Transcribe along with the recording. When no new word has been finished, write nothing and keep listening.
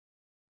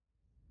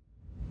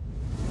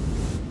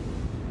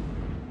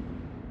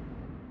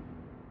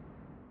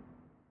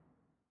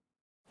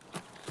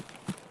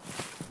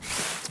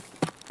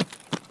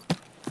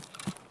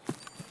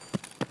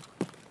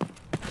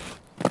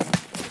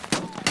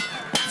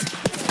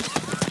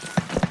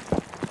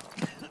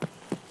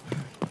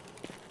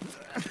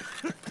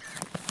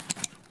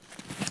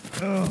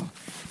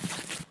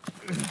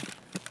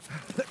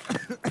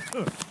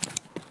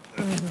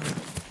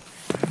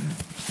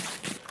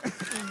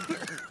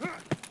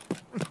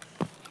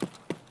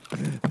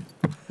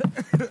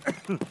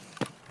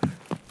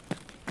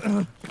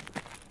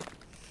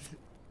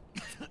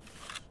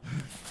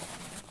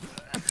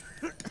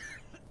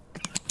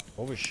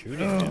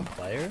Overshooting that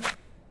player?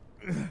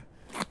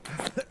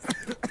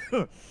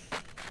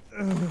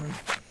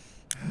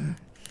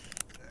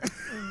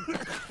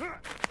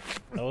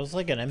 That was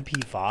like an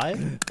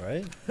MP5,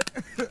 right?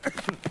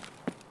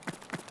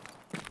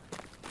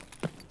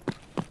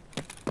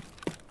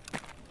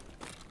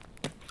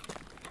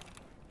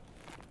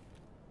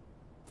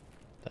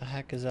 The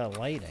heck is that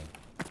lighting?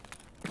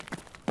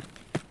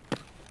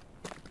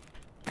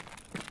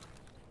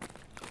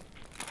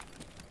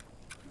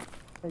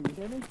 Hey, you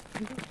hear me?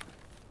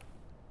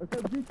 What's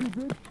up, YouTube,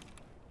 bitch?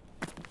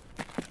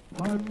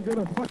 I'm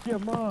gonna fuck your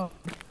mom.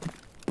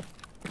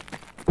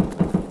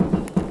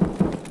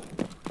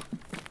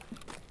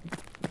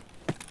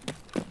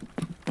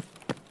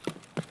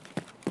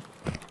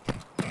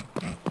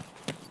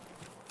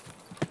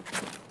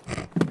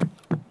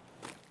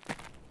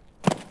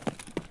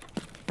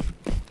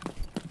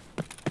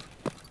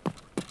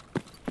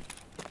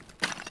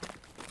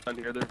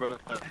 Here, they're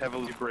both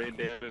heavily brain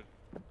damaged.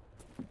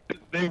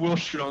 They will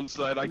shoot on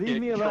sight. I Leave can't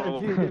me control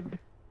alone, them.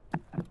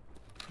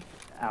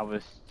 I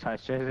was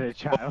touched as a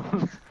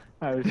child.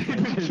 I was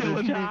touched as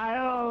a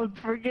child.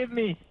 Forgive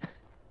me.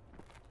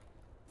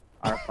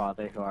 Our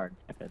Father who art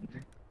in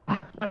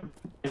heaven.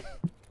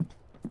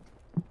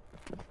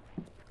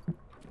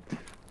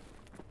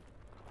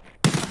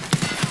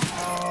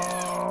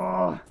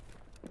 Oh.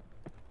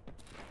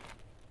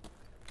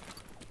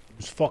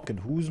 Who's fucking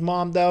whose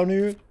mom down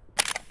here?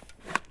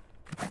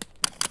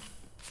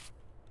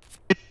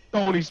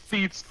 Tony's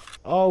feet.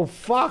 Oh,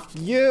 fuck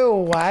you!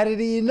 Why did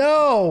he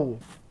know?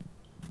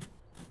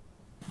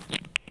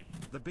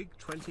 The big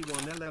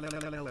 21.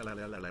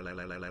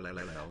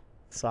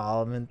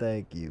 Solomon,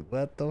 thank you.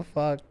 What the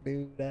fuck,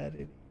 dude? How did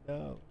he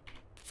know?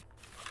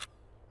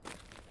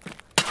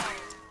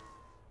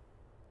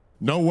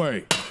 No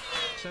way.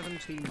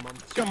 17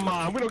 months. Come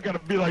on, we don't gotta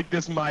be like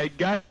this, my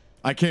guy.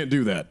 I can't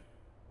do that.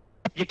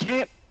 You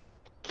can't.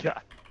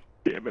 God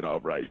damn it,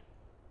 alright.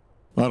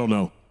 I don't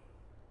know.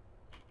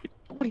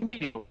 What do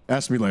you mean?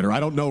 Ask me later. I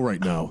don't know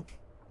right now.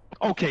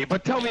 Okay,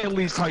 but tell me at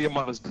least how your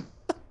mother's.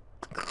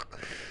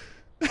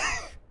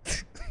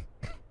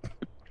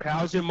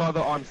 How's your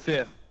mother on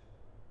 5th?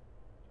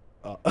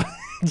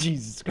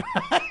 Jesus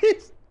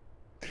Christ.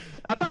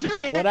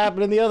 What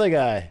happened to the other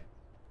guy?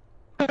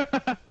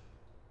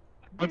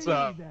 What's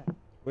up?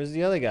 Where's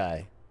the other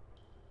guy?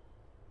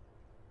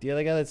 The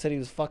other guy that said he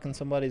was fucking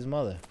somebody's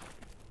mother.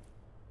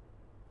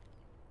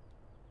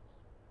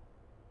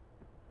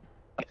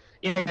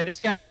 Yeah, this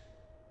guy.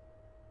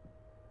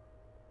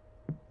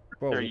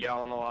 Bro, They're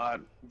yelling a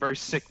lot. Very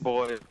sick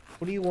boy.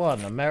 what do you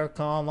want?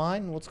 America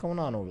Online? What's going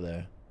on over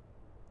there?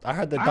 I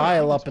heard the I don't know,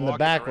 dial I'm up just in the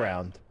walking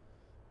background.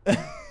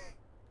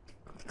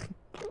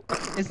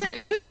 Is that?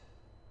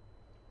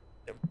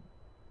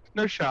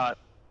 No shot.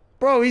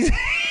 Bro, he's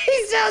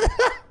out.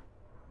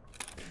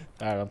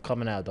 Alright, I'm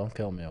coming out. Don't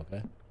kill me,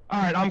 okay?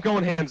 Alright, I'm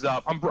going hands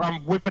up.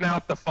 I'm whipping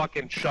out the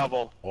fucking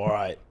shovel.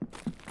 Alright.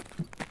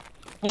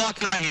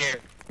 Walk out of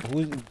here.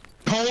 Who's...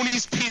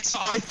 Tony's Pizza.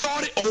 I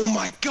thought it. Oh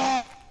my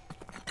god.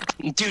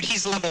 Dude,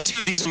 he's level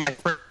 2. He's my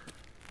first.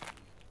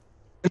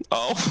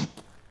 Oh.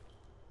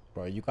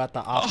 Bro, you got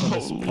the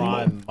Optimus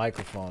Prime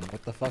microphone.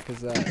 What the fuck is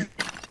that?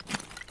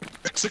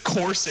 It's a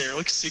Corsair,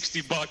 like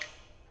 $60.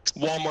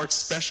 Walmart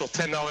special,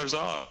 $10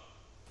 off.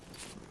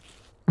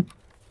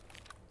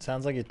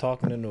 Sounds like you're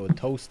talking into a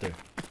toaster.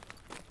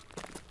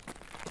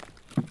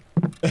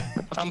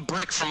 I'm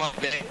Brick from up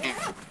there.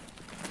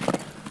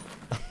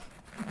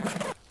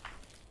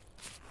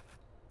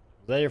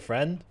 Is that your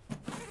friend?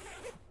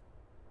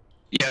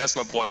 Yeah, that's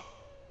my boy.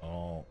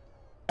 Oh.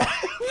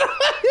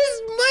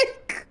 His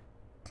mic!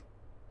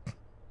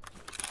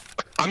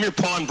 I'm your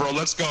pawn, bro.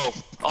 Let's go.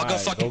 I'll go Alright,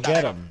 fucking go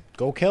get him.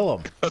 Go kill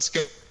him. Let's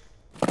go.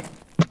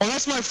 Oh,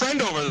 that's my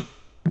friend over there.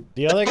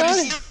 The other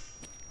guy?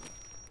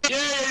 Yeah,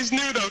 he's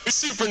new though. He's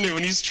super new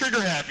and he's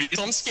trigger happy.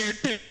 I'm scared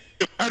too.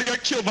 I already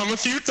got killed by him a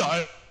few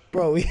times.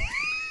 Bro,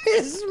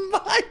 his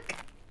mic.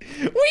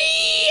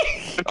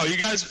 Whee! Oh, you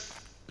guys.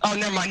 Oh,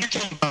 never mind. You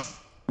killed him.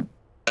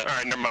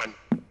 Alright, never mind.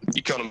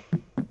 You killed him.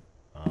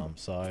 Oh, I'm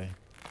sorry.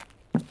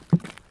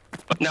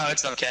 No,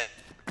 it's okay.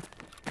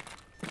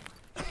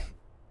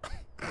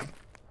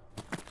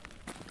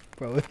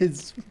 Bro,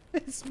 his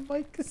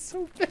mic is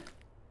so big.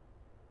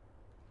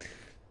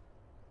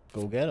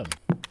 Go get him.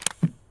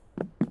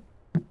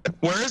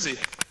 Where is he?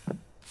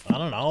 I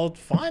don't know.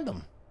 Find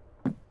him.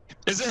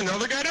 Is there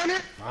another guy down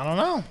here? I don't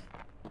know.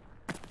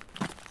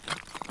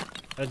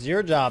 That's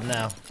your job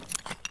now.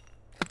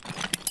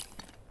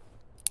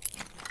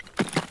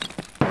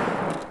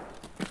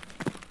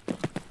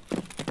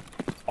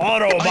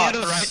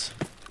 Autobots, right.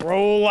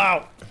 roll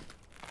out.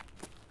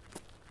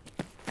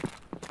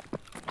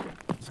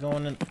 What's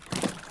going in?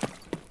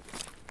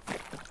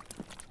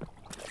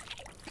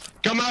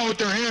 Come out with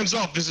their hands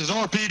up. This is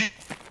RPD.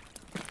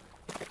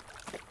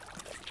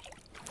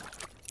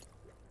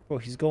 Bro,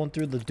 he's going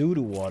through the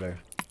doo-doo water.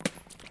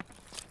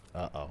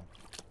 Uh-oh.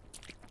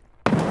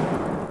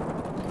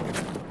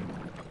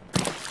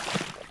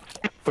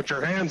 Put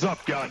your hands up,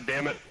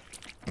 goddammit.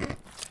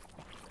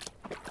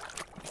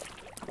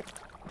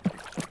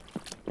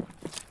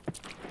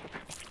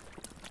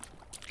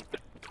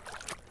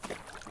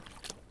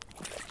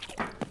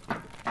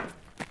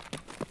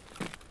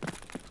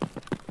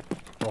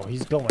 Oh,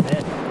 he's going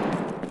in.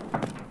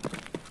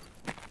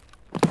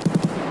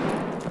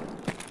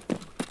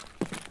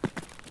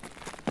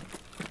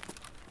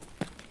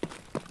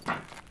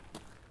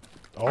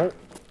 Oh.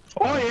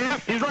 Oh yeah,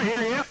 he's right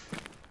here, yeah.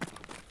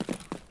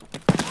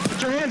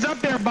 Put your hands up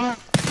there, bud.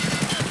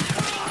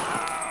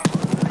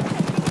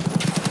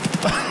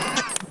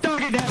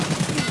 Target down.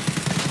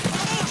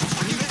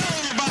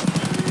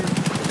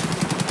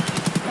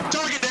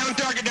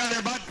 Target down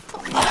there, bud.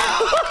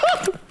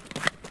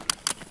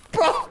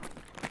 Bro.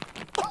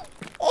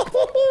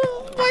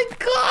 Oh my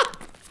god.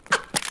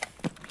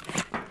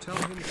 Tell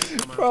him to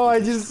come out. Bro, I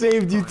just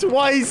saved you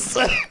twice.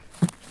 Got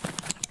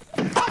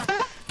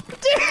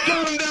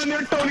him down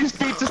there, Tony's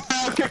pizza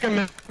style, kick him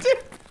in.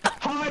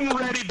 I'm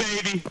ready,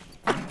 baby.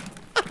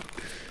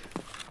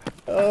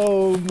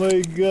 Oh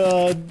my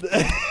god.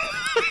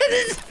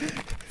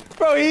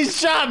 Bro, he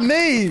shot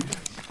me.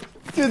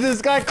 Dude,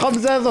 this guy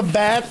comes out of the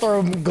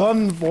bathroom,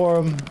 gun for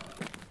him.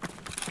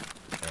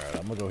 Alright,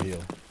 I'm gonna go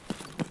heal.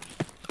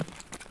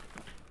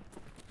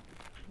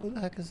 Who the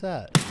heck is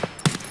that?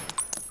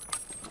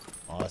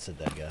 Oh, that's a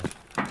dead guy.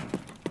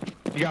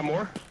 You got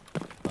more?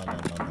 No.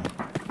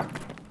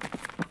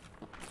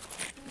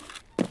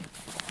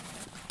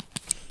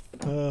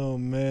 Oh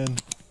man.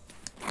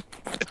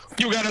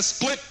 You got a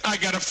split, I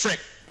got a frick.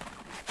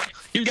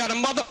 You got a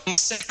mother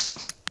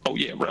six. Oh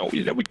yeah, bro.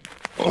 Yeah, there we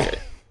go. Okay.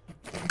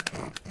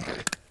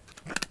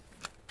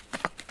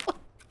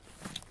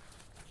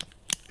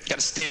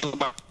 Gotta steal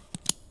about.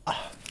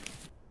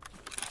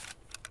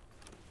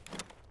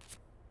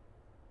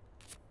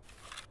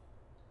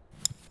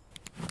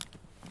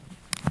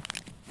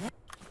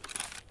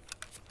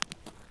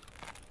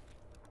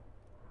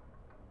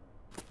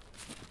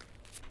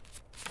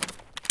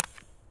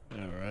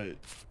 Alright.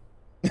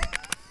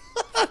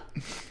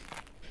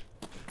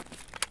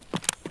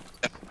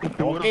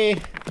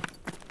 Okay.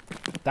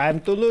 Time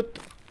to loot.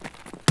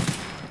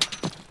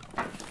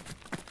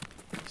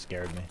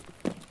 Scared me.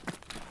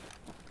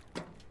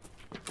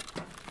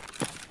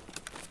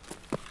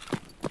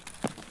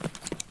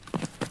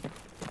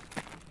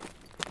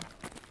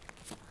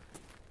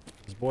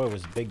 This boy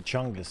was Big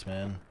Chungus,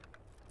 man.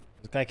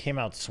 This guy came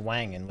out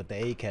swanging with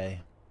the AK.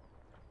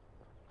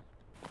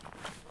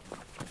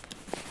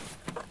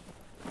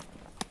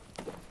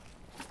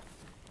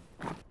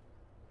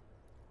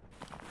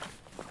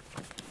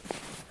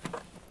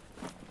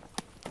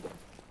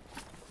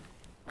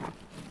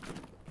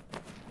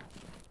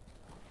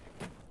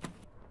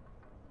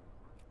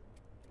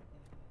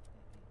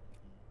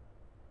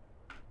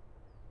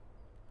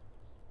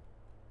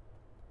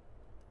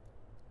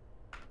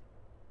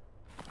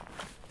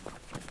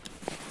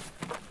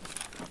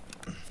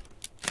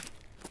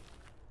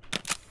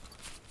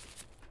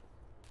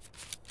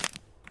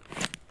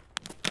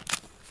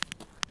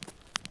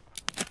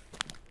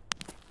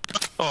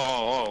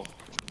 Oh,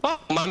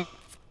 man.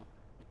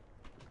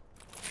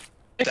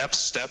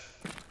 Step.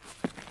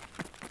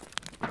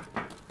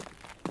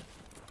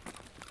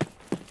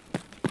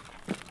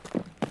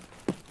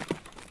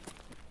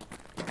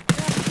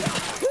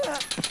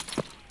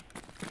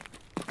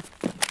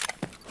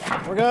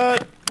 We're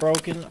good.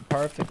 Broken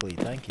perfectly.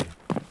 Thank you.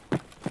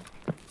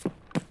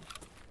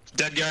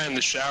 Dead guy in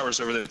the showers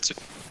over there.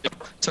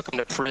 Took him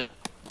to prison.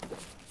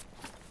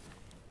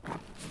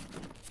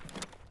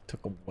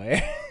 Took him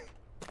where?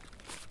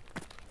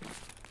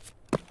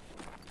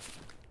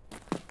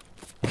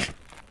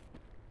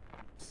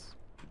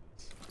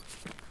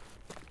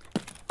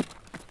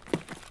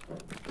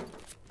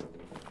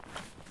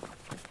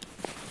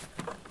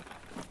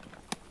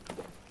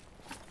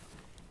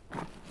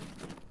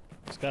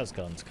 This guy's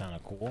gun's kind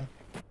of cool.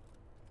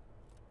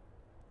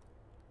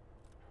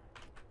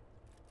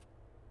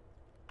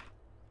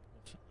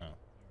 Oh,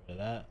 get rid of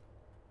that.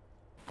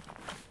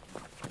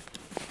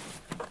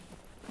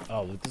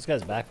 Oh, look, this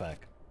guy's backpack.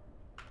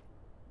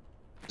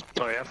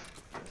 Oh yeah.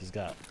 He's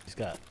got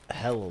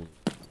hella.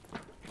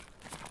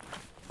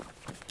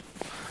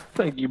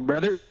 Thank you,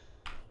 brother.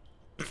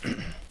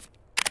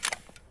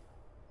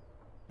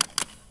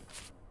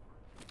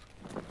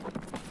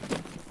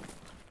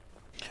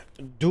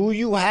 Do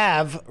you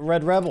have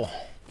Red Rebel?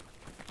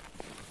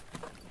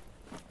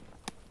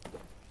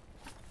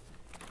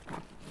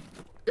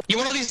 You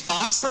want all these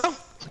VOGs, bro?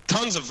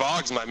 Tons of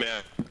VOGs, my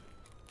man.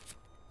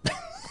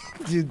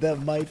 Dude, that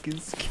mic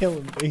is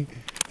killing me.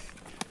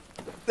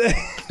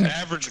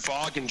 Average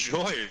VOG,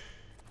 enjoy it.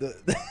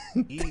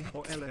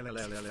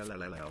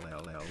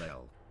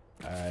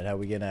 Alright, how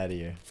we getting out of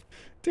here?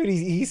 Dude,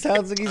 he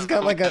sounds like he's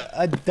got like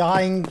a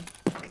dying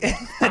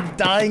a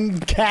dying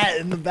cat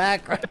in the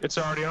background. It's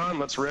already on,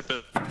 let's rip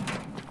it.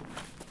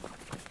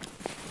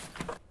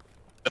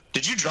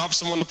 Did you drop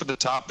someone up at the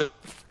top?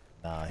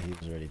 Nah, he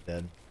was already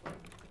dead.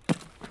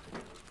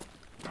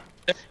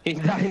 He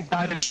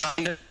died and shot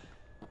it.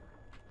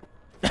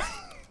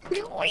 Do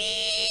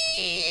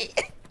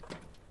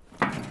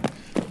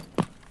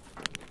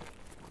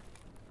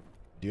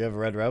you have a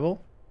Red Rebel?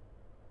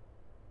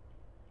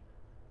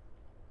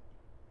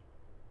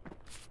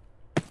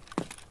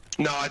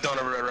 No, I don't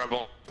have a Red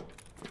Rebel.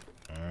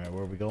 Alright,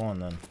 where are we going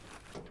then?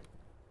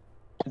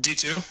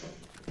 D2.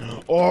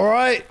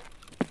 Alright!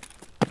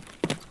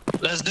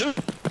 Let's do it.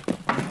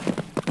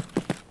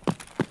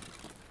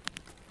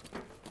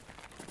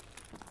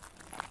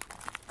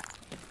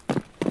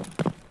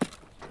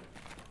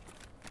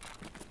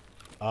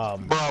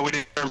 Bro, we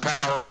didn't turn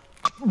power.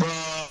 Bro.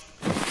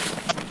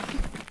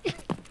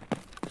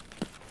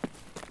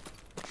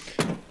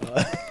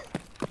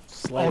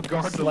 Slight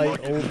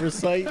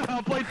oversight.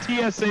 I'll play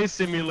TSA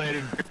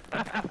Simulator.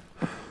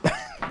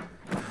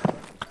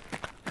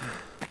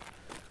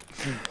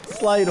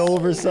 Slight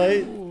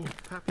oversight.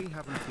 Happy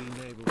haven't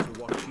been able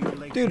to watch you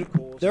lately. Dude,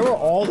 there were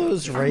all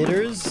those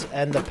raiders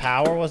and the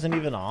power wasn't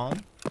even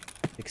on.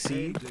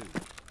 Exceed.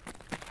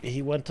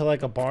 He went to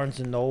like a Barnes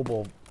and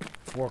Noble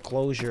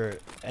foreclosure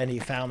and he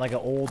found like an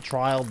old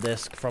trial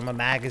disc from a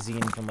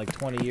magazine from like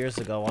 20 years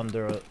ago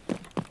under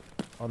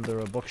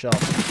a bookshelf.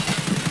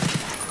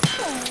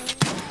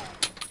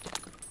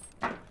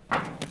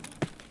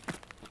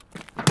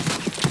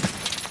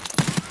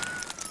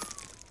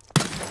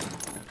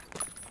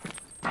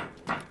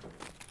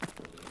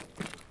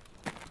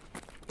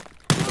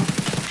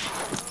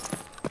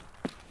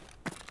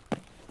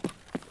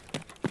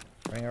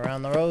 Bring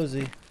around the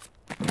Rosie.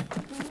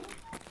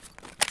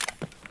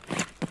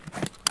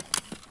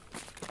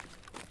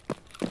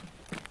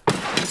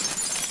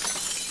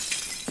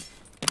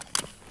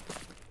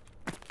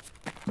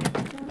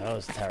 That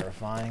was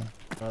terrifying,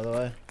 by the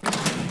way.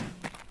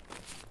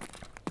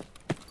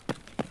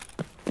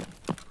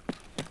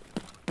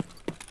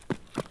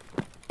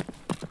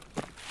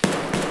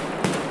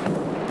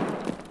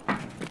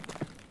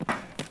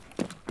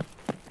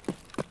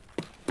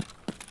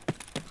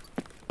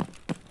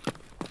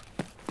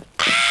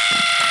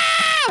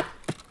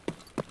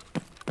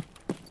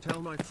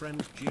 Tell my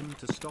friend Jim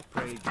to stop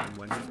raging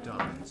when he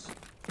dies.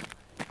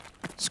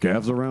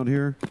 Scavs around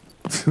here?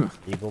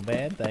 Eagle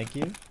Band, thank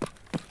you.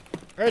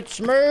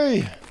 It's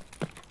me!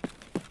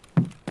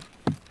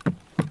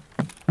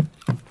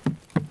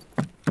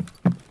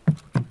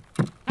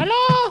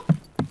 Hello?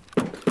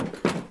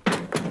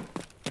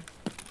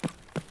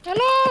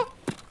 Hello?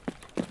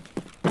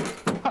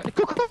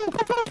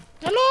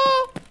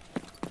 Hello?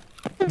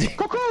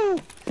 Cuckoo!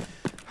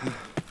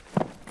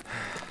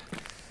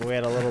 We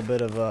had a little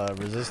bit of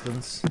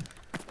resistance.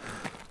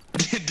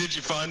 Did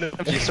you find it?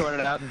 Did you sort it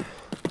out?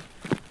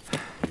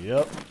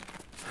 Yep.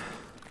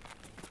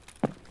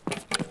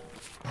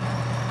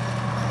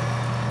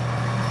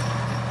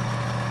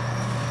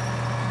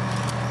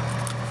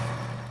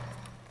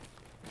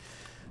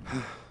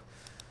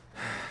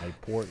 My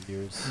port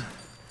ears.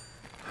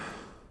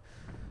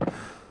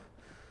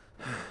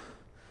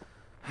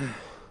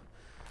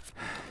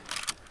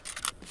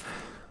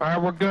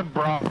 Alright, we're good,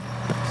 bro.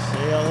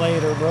 See ya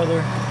later,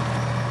 brother.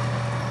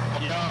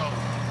 Yo,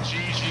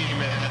 GG,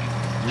 man.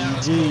 That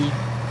was GG. cool.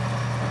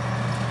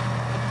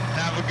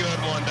 Have a good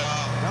one,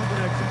 dog. Down for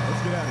exit.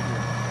 Let's get out of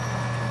here.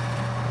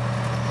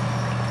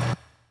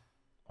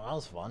 Well, that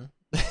was fun.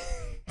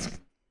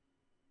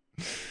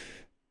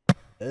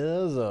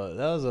 that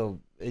was a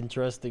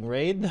interesting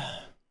raid.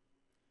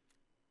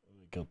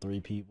 We killed 3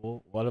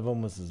 people. One of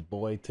them was his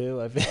boy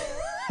too. I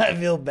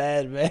feel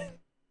bad, man.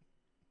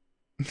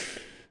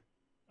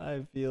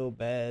 I feel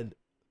bad.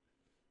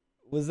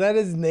 Was that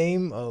his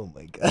name? Oh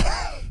my god.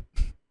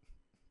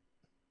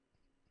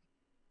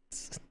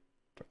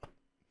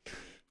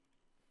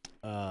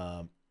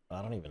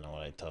 I don't even know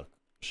what I took.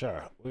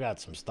 Sure, we got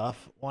some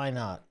stuff. Why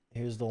not?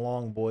 Here's the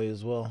long boy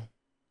as well.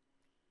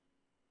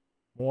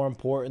 More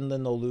important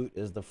than the loot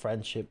is the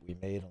friendship we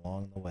made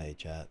along the way,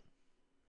 chat.